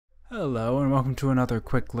Hello and welcome to another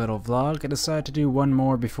quick little vlog. I decided to do one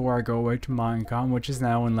more before I go away to Minecon, which is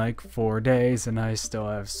now in like 4 days, and I still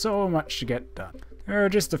have so much to get done. There are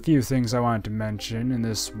just a few things I wanted to mention in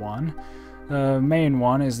this one. The main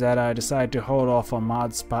one is that I decided to hold off on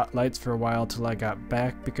mod spotlights for a while till I got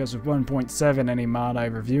back, because with 1.7 any mod I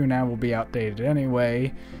review now will be outdated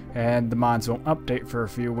anyway, and the mods won't update for a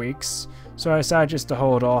few weeks. So I decided just to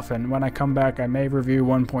hold off, and when I come back I may review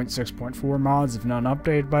 1.6.4 mods if none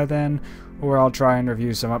updated by then, or I'll try and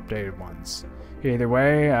review some updated ones. Either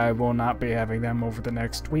way, I will not be having them over the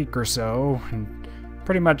next week or so, and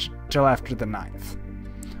pretty much till after the 9th.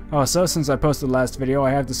 Also, since I posted the last video, I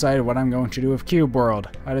have decided what I'm going to do with Cube World.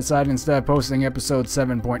 I decided instead of posting episode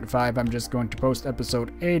 7.5, I'm just going to post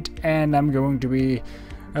episode 8, and I'm going to be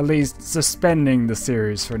at least suspending the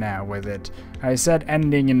series for now with it. I said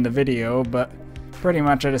ending in the video, but pretty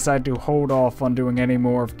much I decided to hold off on doing any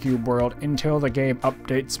more of Cube World until the game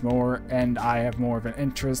updates more and I have more of an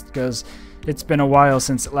interest, because it's been a while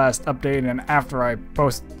since it last updated, and after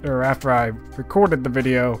I recorded the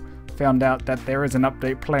video, found out that there is an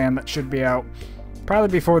update plan that should be out probably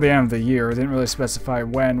before the end of the year. It didn't really specify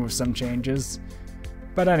when, with some changes.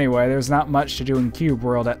 But anyway, there's not much to do in Cube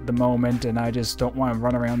World at the moment, and I just don't want to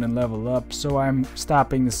run around and level up, so I'm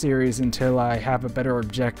stopping the series until I have a better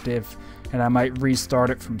objective, and I might restart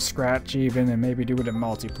it from scratch even, and maybe do it in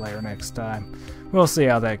multiplayer next time. We'll see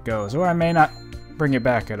how that goes, or I may not bring it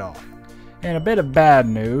back at all. And a bit of bad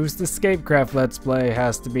news, the Scapecraft Let's Play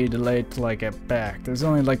has to be delayed till I get back. There's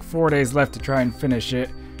only like 4 days left to try and finish it,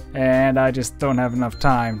 and I just don't have enough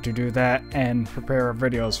time to do that and prepare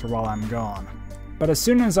videos for while I'm gone. But as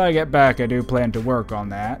soon as I get back, I do plan to work on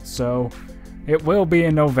that, so it will be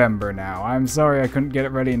in November now. I'm sorry I couldn't get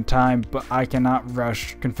it ready in time, but I cannot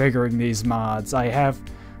rush configuring these mods. I have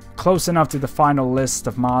close enough to the final list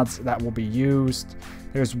of mods that will be used.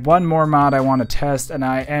 There's one more mod I want to test, and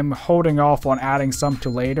I am holding off on adding some to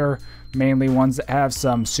later, mainly ones that have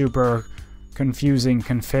some super confusing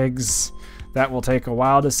configs that will take a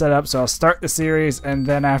while to set up. So I'll start the series, and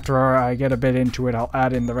then after I get a bit into it, I'll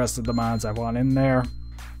add in the rest of the mods I want in there.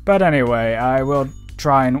 But anyway, I will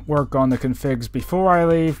try and work on the configs before I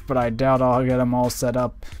leave, but I doubt I'll get them all set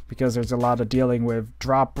up because there's a lot of dealing with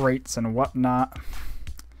drop rates and whatnot.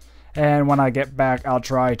 And when I get back, I'll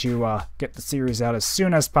try to get the series out as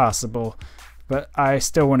soon as possible, but I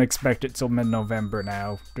still wouldn't expect it till mid-November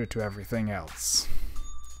now, due to everything else.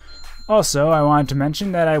 Also, I wanted to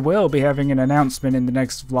mention that I will be having an announcement in the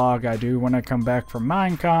next vlog I do when I come back from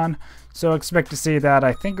Minecon, so expect to see that.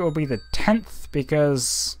 I think it will be the 10th,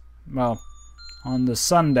 because, well, on the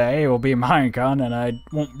Sunday it will be Minecon, and I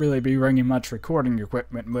won't really be bringing much recording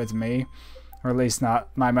equipment with me. Or at least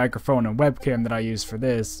not my microphone and webcam that I use for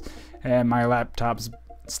this, and my laptop's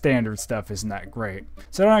standard stuff isn't that great.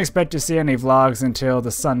 So don't expect to see any vlogs until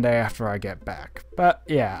the Sunday after I get back. But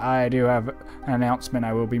yeah, I do have an announcement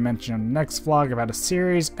I will be mentioning in the next vlog about a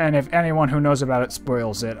series, and if anyone who knows about it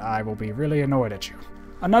spoils it, I will be really annoyed at you.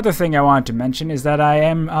 Another thing I wanted to mention is that I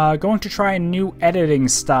am going to try a new editing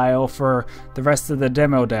style for the rest of the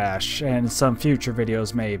Demo Dash, and some future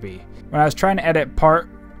videos maybe. When I was trying to edit part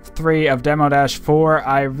 3 of Demo Dash 4,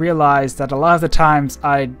 I realized that a lot of the times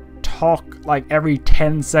I talk like every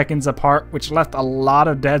 10 seconds apart, which left a lot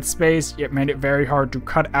of dead space, yet made it very hard to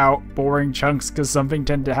cut out boring chunks because something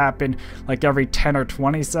tended to happen like every 10 or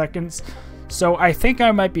 20 seconds. So I think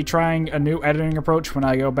I might be trying a new editing approach when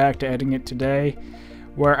I go back to editing it today,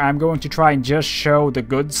 where I'm going to try and just show the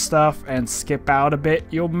good stuff and skip out a bit.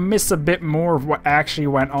 You'll miss a bit more of what actually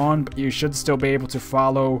went on, but you should still be able to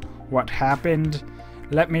follow what happened.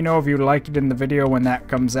 Let me know if you like it in the video when that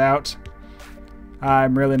comes out.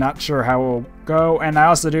 I'm really not sure how it will go, and I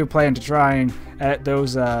also do plan to try and edit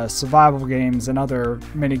those survival games and other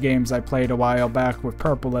mini games I played a while back with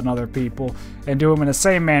Purple and other people, and do them in the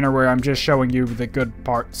same manner where I'm just showing you the good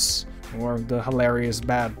parts, or the hilarious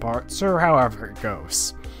bad parts, or however it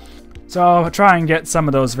goes. So I'll try and get some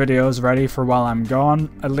of those videos ready for while I'm gone,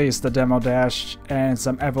 at least the Demo Dash and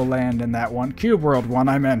some Evoland and that one, Cube World one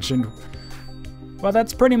I mentioned. Well,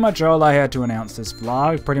 that's pretty much all I had to announce this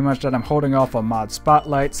vlog. Pretty much that I'm holding off on mod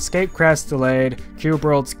spotlights, Scapecraft's delayed, Cube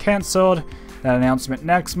World's cancelled, that announcement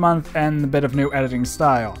next month, and a bit of new editing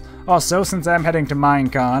style. Also, since I'm heading to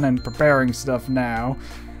Minecon and preparing stuff now,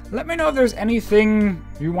 let me know if there's anything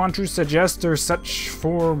you want to suggest or such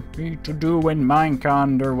for me to do in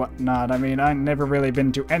Minecon or whatnot. I mean, I've never really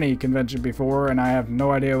been to any convention before, and I have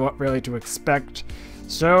no idea what really to expect.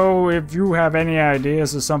 So if you have any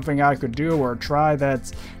ideas of something I could do or try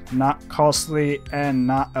that's not costly and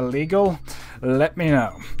not illegal, let me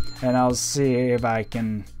know, and I'll see if I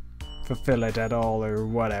can fulfill it at all or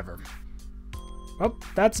whatever. Well,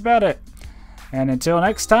 that's about it. And until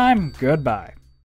next time, goodbye.